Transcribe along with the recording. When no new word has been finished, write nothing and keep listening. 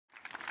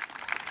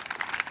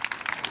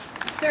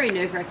very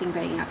nerve-wracking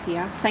being up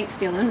here. Thanks,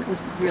 Dylan. It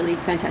was really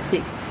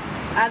fantastic.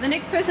 The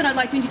next person I'd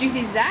like to introduce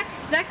is Zach.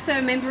 Zach's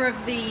a member of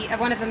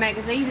one of the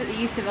magazines at the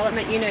Youth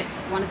Development Unit.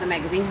 One of the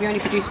magazines. We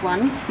only produce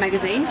one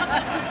magazine.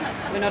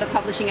 We're not a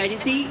publishing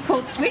agency,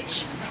 called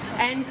Switch.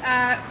 And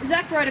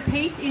Zach wrote a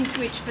piece in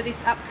Switch for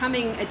this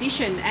upcoming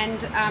edition,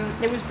 and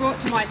it was brought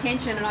to my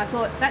attention, and I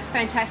thought, that's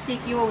fantastic,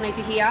 you all need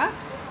to hear,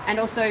 and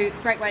also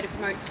great way to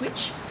promote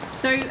Switch.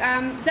 So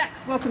Zach,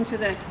 welcome to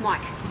the mic.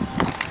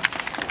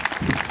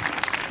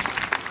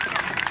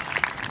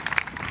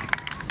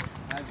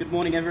 Good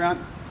morning,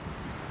 everyone.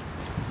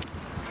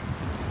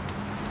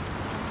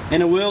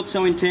 In a world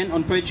so intent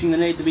on preaching the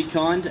need to be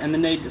kind and the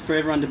need for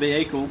everyone to be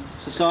equal,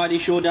 society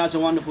sure does a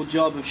wonderful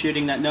job of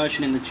shooting that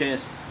notion in the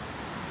chest.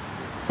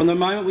 From the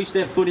moment we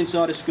step foot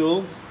inside a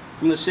school,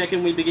 from the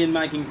second we begin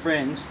making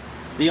friends,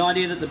 the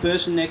idea that the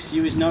person next to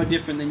you is no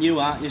different than you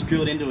are is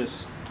drilled into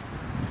us.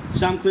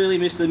 Some clearly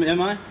miss the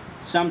memo,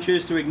 some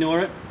choose to ignore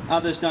it,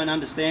 others don't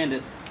understand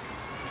it.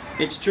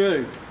 It's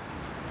true.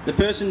 The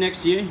person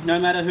next to you, no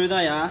matter who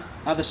they are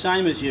the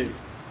same as you.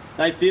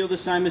 They feel the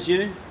same as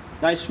you.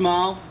 They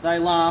smile, they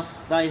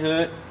laugh, they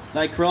hurt,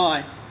 they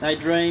cry, they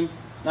dream,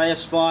 they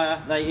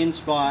aspire, they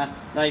inspire,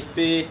 they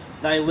fear,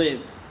 they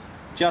live,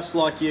 just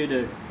like you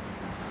do.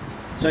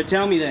 So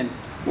tell me then,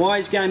 why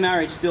is gay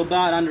marriage still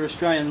barred under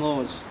Australian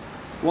laws?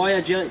 Why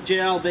are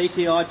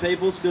GLBTI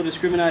people still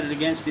discriminated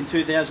against in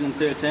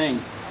 2013?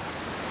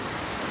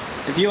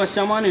 If you are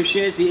someone who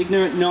shares the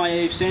ignorant,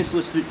 naive,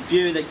 senseless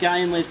view that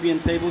gay and lesbian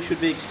people should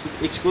be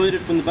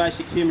excluded from the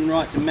basic human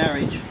right to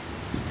marriage,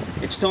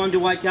 it's time to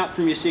wake up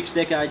from your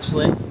 6-decade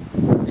sleep.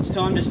 It's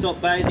time to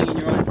stop bathing in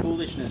your own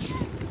foolishness.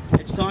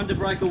 It's time to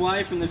break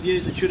away from the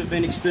views that should have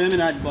been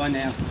exterminated by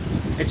now.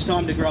 It's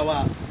time to grow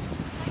up.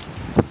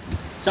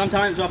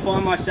 Sometimes I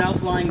find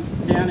myself lying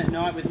down at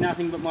night with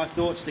nothing but my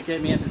thoughts to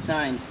keep me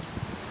entertained.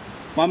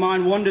 My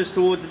mind wanders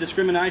towards the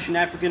discrimination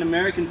African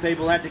American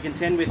people had to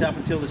contend with up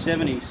until the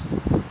 70s.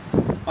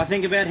 I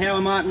think about how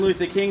a Martin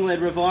Luther King-led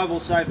revival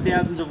saved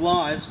thousands of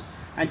lives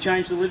and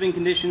changed the living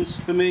conditions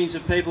for millions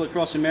of people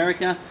across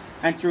America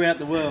and throughout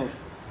the world.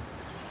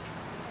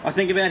 I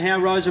think about how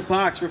Rosa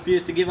Parks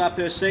refused to give up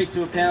her seat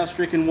to a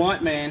power-stricken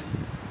white man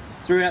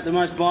throughout the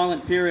most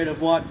violent period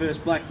of white versus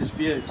black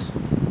disputes.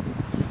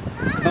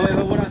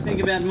 However, what I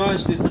think about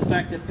most is the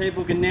fact that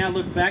people can now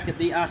look back at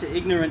the utter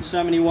ignorance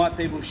so many white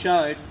people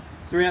showed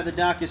throughout the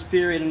darkest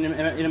period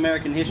in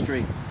American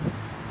history.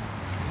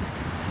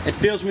 It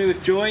fills me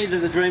with joy that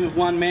the dream of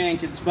one man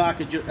can spark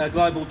a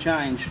global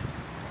change.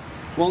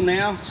 Well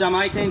now, some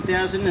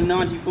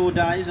 18,094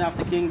 days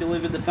after King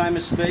delivered the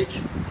famous speech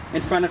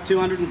in front of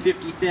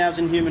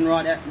 250,000 human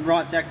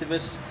rights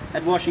activists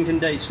at Washington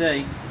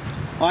DC,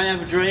 I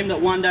have a dream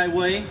that one day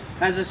we,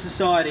 as a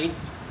society,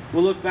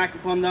 will look back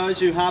upon those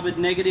who harboured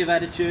negative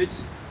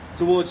attitudes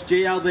towards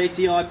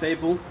GLBTI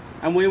people,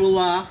 and we will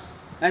laugh,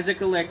 as a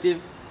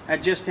collective,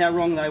 at just how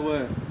wrong they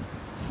were.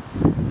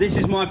 This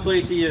is my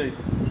plea to you.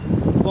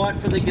 Fight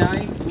for the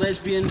gay,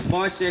 lesbian,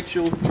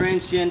 bisexual,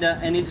 transgender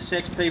and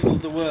intersex people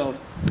of the world,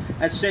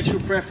 as sexual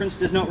preference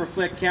does not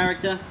reflect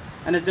character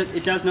and as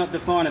it does not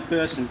define a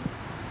person.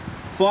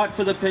 Fight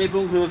for the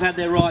people who have had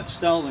their rights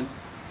stolen.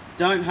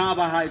 Don't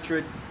harbour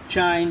hatred.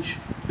 Change.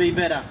 Be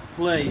better,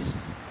 please.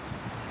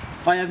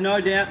 I have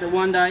no doubt that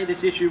one day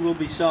this issue will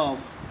be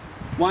solved.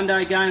 One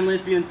day gay and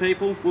lesbian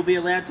people will be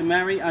allowed to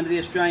marry under the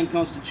Australian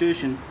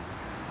Constitution.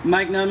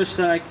 Make no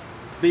mistake,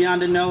 be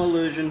under no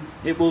illusion,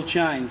 it will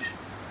change.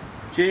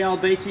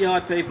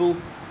 GLBTI people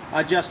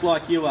are just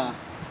like you are.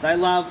 They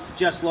love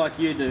just like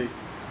you do.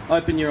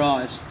 Open your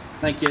eyes.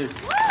 Thank you.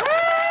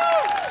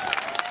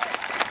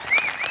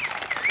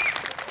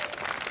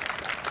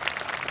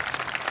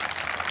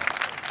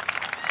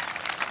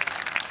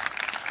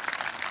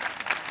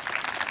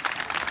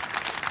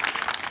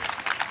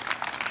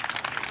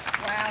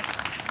 Wow.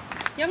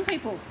 Young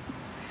people,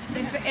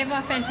 they're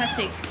forever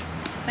fantastic.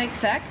 Thanks,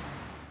 Zach.